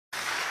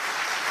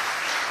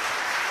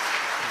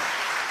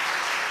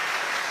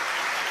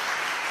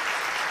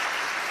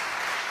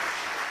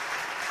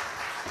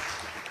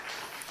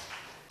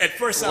At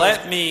first,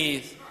 let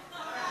me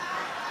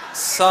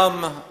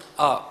sum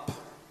up.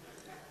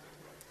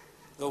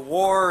 The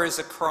war is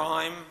a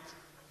crime.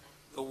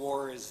 The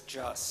war is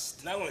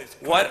just. Not only is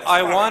crime, What it's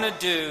I crime. want to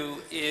do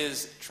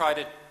is try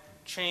to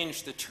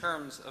change the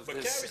terms of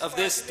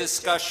this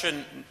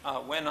discussion.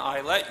 When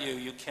I let you,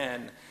 you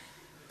can,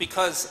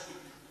 because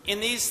in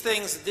these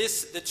things,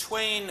 the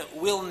twain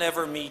will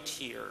never meet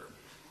here.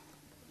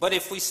 But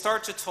if we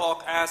start to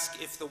talk, ask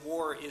if the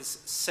war is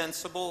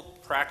sensible,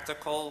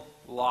 practical,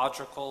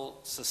 logical,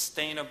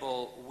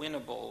 sustainable,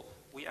 winnable,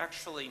 we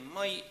actually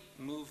might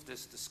move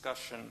this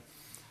discussion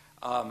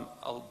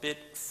a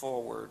bit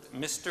forward.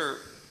 Mr.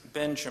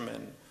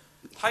 Benjamin,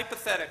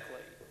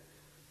 hypothetically,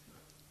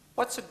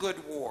 what's a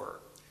good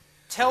war?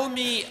 Tell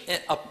me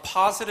a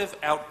positive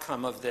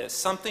outcome of this,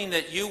 something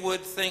that you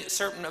would think,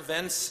 certain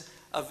events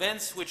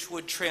which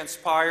would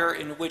transpire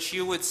in which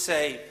you would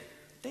say,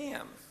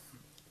 damn,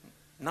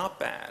 not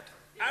bad.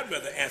 I'd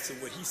rather answer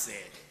what he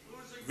said.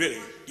 Really?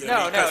 You No,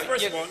 know what I mean? 'Cause no.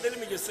 First of all, let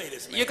me just say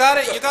this, man. You got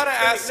to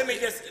ask. Let me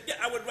just.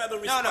 I would rather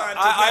respond. No, to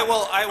I him.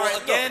 will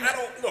Right, again.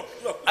 Look.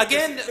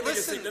 Again, let me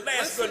just say,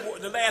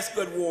 listen. the last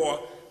good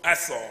war I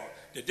saw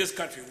that this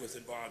country was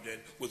involved in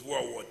was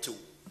World War II.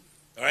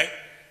 All right,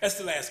 that's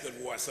the last good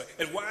war I saw.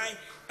 And why?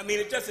 I mean,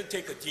 it doesn't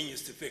take a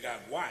genius to figure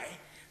out why.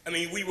 I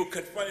mean, we were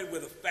confronted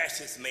with a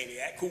fascist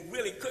maniac who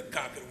really could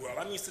conquer the world.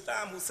 I mean,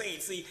 Saddam Hussein.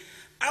 See,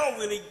 I don't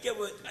really give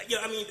a, you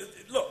know, I mean,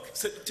 look,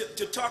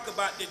 to talk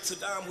about that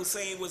Saddam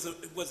Hussein was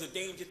a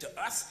danger to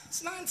us,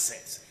 it's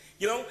nonsense.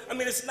 You know, I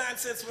mean, it's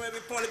nonsense from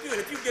every point of view. And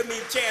if you give me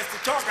a chance to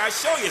talk, I'll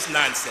show you it's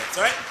nonsense,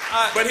 all right?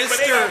 But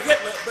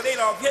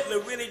Adolf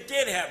Hitler really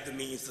did have the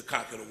means to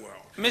conquer the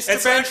world.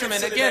 Mr.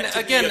 Benjamin,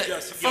 again,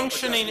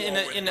 functioning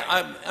in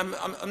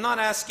I'm not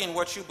asking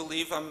what you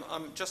believe.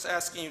 I'm just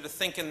asking you to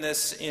think in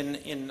this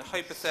in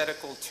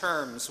hypothetical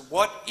terms.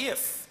 What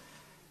if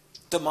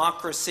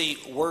democracy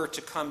were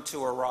to come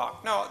to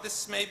Iraq? No,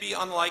 this may be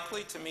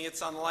unlikely. To me,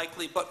 it's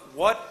unlikely. But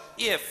what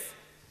if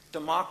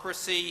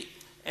democracy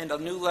and a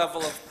new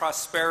level of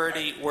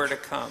prosperity were to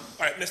come?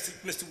 All right,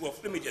 Mr.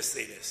 Wolf, let me just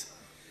say this.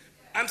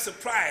 I'm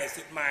surprised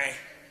that my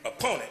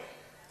opponent,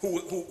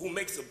 who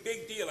makes a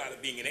big deal out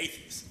of being an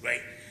atheist,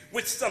 right,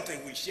 which is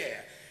something we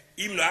share,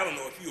 even though I don't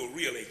know if you're a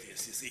real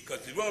atheist, you see,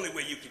 because the only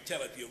way you can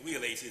tell if you're a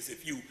real atheist is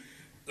if you,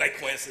 like,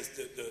 for instance,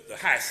 the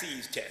high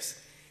seas test.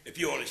 If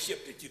you're on a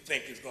ship that you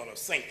think is going to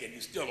sink and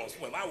you still don't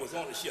swim. I was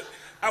on the ship,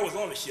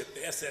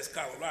 the SS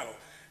Colorado,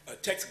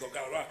 Texaco,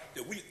 Colorado,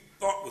 that we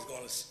thought was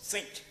going to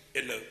sink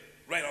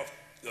right off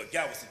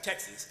Galveston,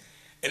 Texas,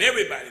 and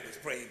everybody was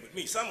praying with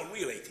me. So I'm a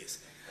real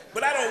atheist,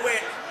 but I don't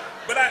wear,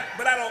 but I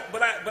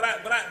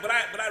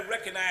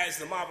recognize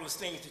the marvelous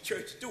things the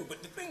church do.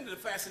 But the thing that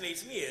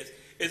fascinates me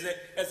is that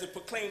as a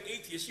proclaimed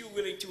atheist, you're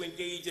willing to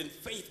engage in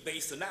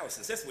faith-based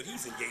analysis. That's what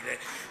he's engaged in.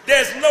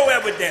 There's no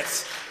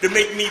evidence to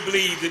make me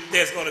believe that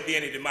there's going to be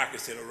any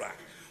democracy in Iraq.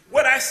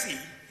 What I see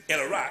in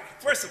Iraq,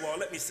 first of all,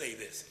 let me say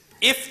this.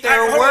 If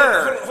there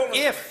were, hold on.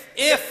 If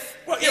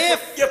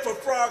a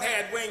frog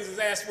had wings, his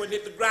ass wouldn't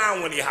hit the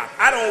ground when he hopped.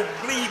 I don't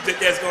believe that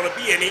there's going to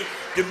be any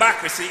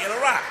democracy in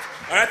Iraq.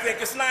 I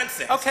think it's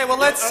nonsense. Okay, well,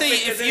 let's see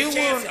if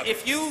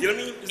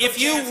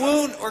you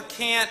won't or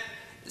can't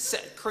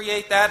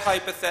create that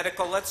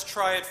hypothetical. Let's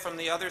try it from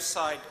the other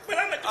side. Well,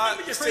 let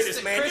me just say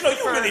this, man. You know,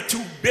 you're really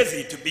too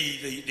busy to be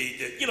the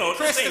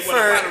Christopher,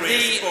 what a moderator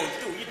is supposed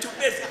to do. You're too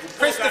busy.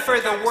 Christopher,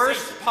 the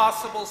worst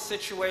possible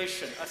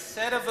situation, a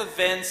set of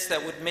events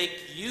that would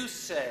make you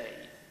say,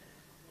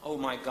 oh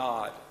my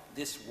God,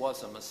 this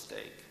was a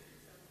mistake.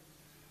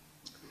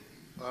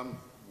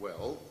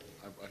 Well,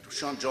 I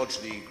shan't judge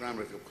the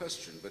grammar of your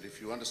question, but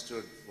if you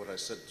understood what I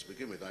said to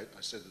begin with, I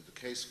said that the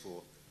case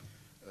for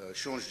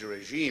change de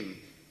regime,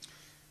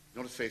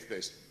 not a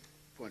faith-based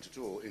point at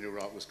all, in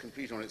Iraq was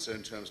complete on its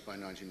own terms by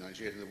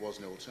 1998, and there was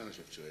no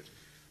alternative to it.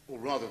 Or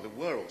rather, there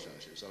were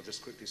alternatives. I'll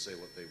just quickly say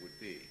what they would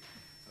be.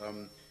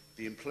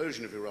 The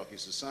implosion of Iraqi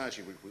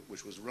society,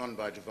 which was run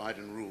by divide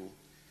and rule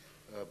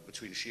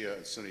between Shia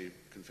and Sunni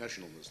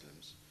confessional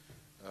Muslims,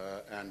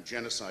 and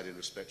genocide in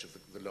respect of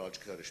the large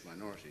Kurdish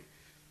minority.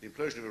 The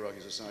implosion of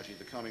Iraqi society,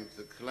 the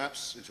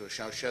collapse into a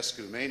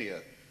Ceausescu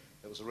mania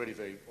that was already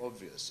very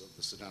obvious of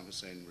the Saddam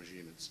Hussein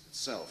regime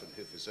itself and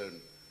his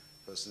own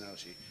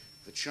personality,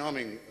 the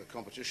charming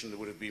competition that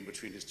would have been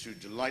between his two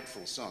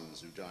delightful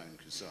sons, Uday and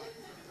Qusay,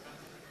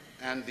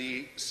 and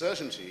the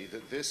certainty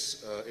that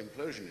this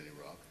implosion in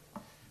Iraq,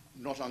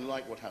 not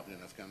unlike what happened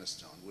in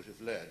Afghanistan, would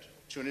have led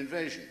to an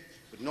invasion,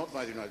 but not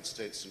by the United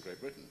States and Great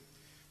Britain,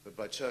 but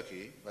by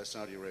Turkey, by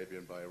Saudi Arabia,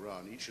 and by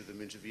Iran, each of them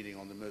intervening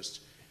on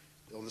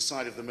the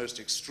side of the most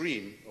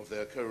extreme of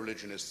their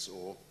co-religionists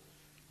or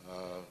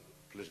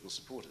political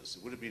supporters.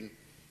 It would have been,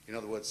 in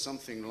other words,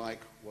 something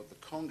like what the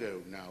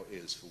Congo now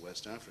is for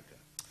West Africa.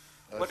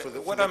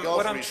 What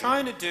I'm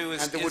trying to do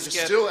is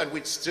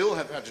we'd still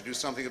have had to do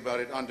something about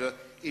it under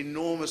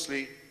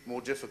enormously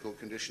more difficult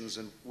conditions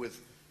and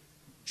with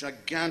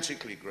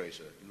gigantically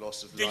greater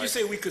loss of life. Did you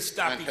say we could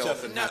stop each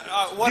other? No,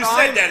 you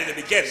said that in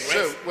the beginning, right?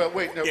 So, well,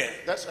 wait, no. Yeah.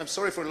 I'm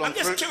sorry for a long. I'm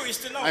just curious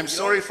to know. I'm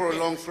sorry for a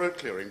long throat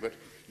clearing, but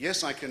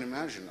yes, I can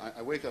imagine.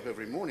 I wake up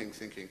every morning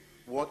thinking,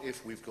 what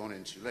if we've gone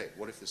in too late?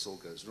 What if this all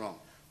goes wrong?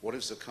 What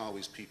if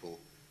Zarqawi's people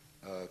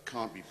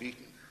can't be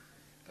beaten?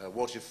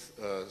 What if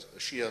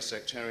Shia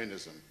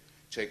sectarianism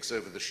takes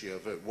over the Shia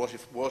vote? What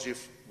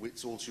if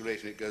it's all too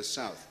late and it goes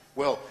south?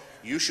 Well,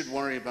 you should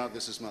worry about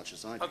this as much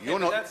as I do.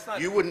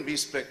 Okay, you wouldn't be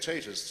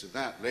spectators to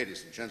that,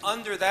 ladies and gentlemen.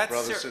 Under that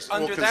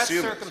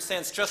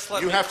circumstance, just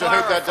let me clarify. You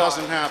have to hope that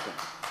doesn't happen.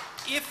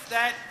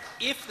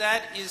 If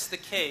that is the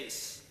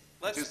case,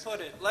 let's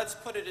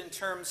put it in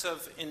terms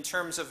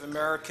of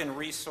American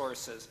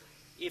resources.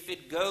 If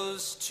it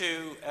goes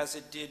to, as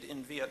it did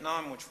in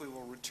Vietnam, which we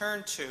will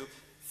return to,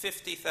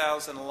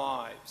 50,000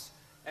 lives,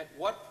 at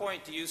what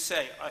point do you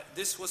say,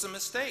 this was a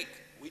mistake,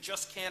 we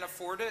just can't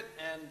afford it,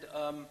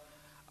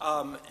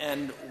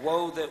 and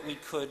woe that we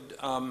could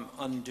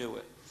undo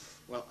it?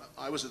 Well,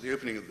 I was at the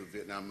opening of the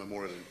Vietnam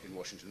Memorial in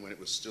Washington when it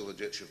was still a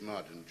ditch of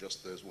mud and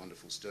just those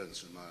wonderful stones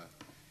from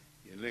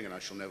Ling, and I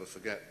shall never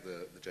forget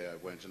the day I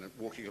went, and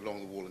walking along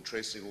the wall and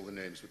tracing all the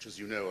names, which, as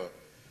you know,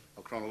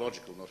 are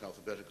chronological, not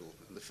alphabetical.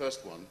 And the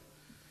first one,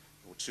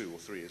 or two or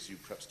three, as you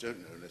perhaps don't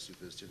know unless you've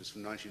visited, is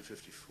from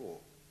 1954,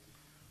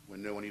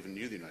 when no one even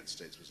knew the United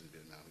States was in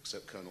Vietnam,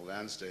 except Colonel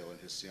Lansdale and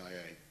his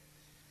CIA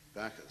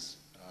backers.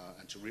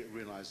 And to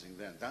realizing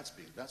then, that's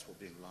what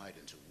being lied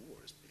into war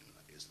is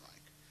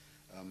like.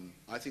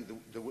 I think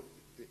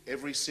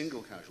every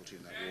single casualty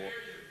in that war,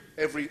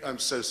 I'm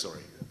so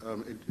sorry.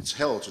 It's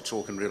hell to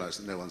talk and realize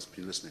that no one's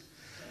been listening.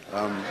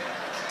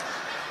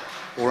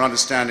 Or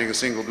understanding a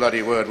single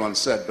bloody word one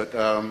said, but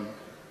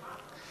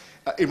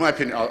in my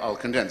opinion, I'll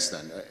condense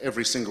then.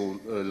 Every single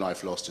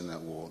life lost in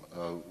that war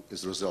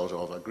is the result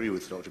of, I agree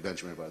with Dr.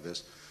 Benjamin about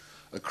this,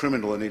 a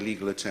criminal and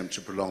illegal attempt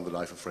to prolong the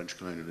life of French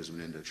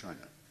colonialism in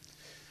Indochina.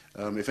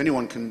 If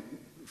anyone can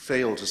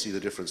fail to see the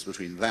difference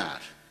between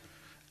that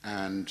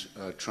and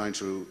trying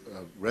to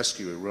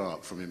rescue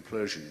Iraq from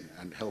implosion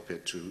and help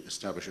it to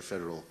establish a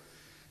federal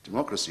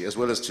democracy, as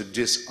well as to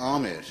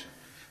disarm it,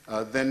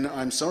 then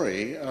I'm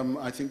sorry,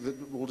 I think that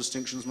all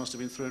distinctions must have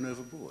been thrown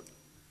overboard.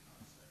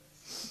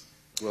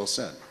 Well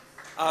said.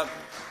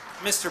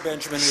 Mr.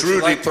 Benjamin, would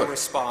you like to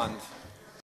respond?